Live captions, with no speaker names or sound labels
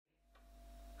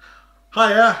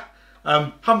Hiya!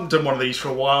 Haven't done one of these for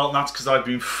a while, and that's because I've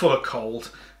been full of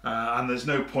cold, and there's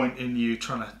no point in you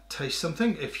trying to taste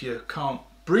something if you can't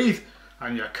breathe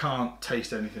and you can't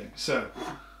taste anything. So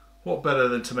what better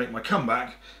than to make my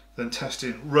comeback than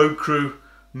testing Road Crew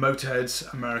Motörhead's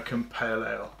American Pale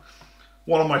Ale.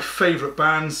 One of my favourite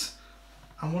bands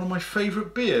and one of my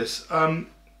favourite beers.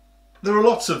 There are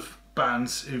lots of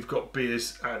bands who've got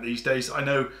beers out these days. I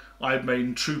know Iron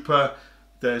Maiden Trooper,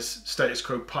 there's Status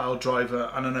Quo Pile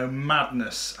Driver, and I know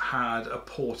Madness had a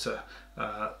porter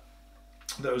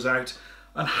that was out.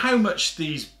 And how much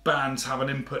these bands have an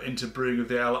input into brewing of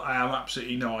the ale, I have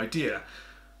absolutely no idea.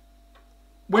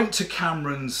 Went to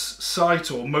Cameron's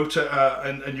site or you go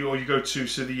to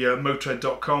the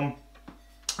Motörhead.com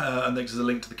and there's a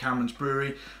link to the Cameron's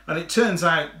brewery, and it turns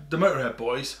out the Motörhead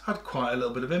boys had quite a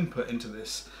little bit of input into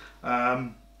this,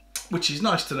 which is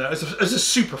nice to know. As a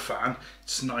super fan,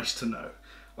 it's nice to know.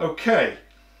 Okay,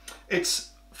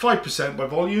 it's 5% by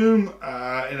volume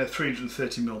in a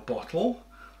 330ml bottle.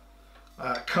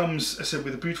 Comes, as I said,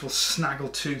 with a beautiful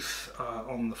snaggletooth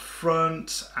on the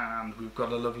front, and we've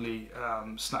got a lovely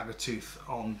snaggletooth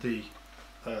on the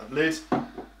lid.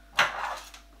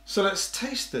 So let's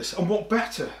taste this, and what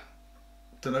better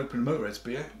than open Motörhead's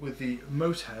beer with the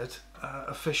Motörhead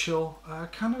official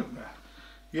can opener.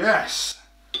 Yes,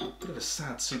 bit of a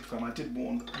sad super fan, I did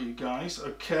warn you guys.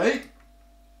 Okay,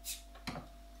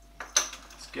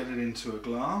 let's get it into a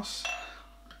glass.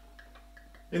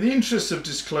 In the interest of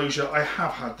disclosure, I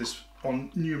have had this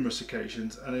on numerous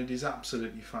occasions and it is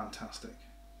absolutely fantastic.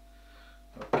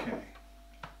 Okay,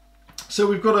 so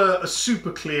we've got a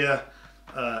super clear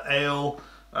ale.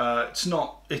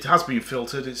 It has been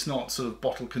filtered, it's not sort of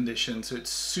bottle conditioned, so it's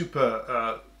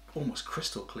super, almost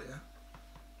crystal clear.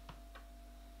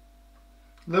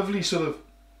 Lovely sort of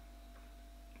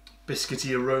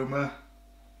biscuity aroma,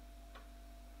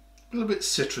 a little bit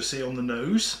citrusy on the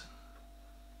nose.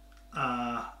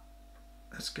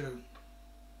 Let's go.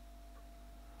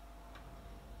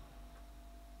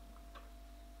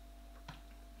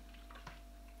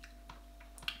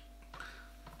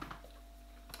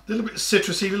 A little bit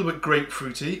citrusy, a little bit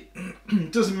grapefruity.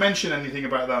 Doesn't mention anything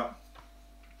about that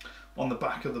on the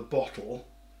back of the bottle.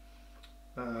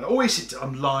 Oh yes,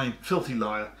 I'm lying, filthy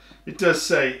liar. It does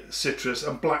say citrus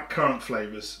and blackcurrant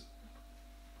flavours.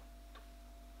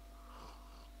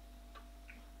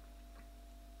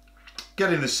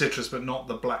 Getting the citrus but not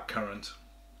the blackcurrant.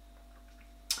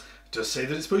 It does say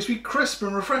that it's supposed to be crisp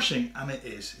and refreshing, and it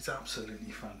is. It's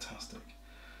absolutely fantastic.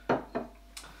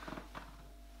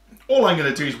 All I'm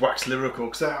going to do is wax lyrical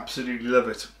because I absolutely love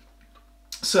it.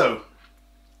 So,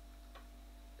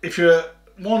 if you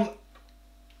want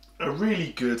a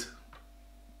really good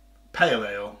pale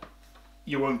ale,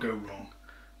 you won't go wrong.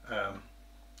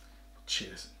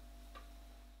 Cheers.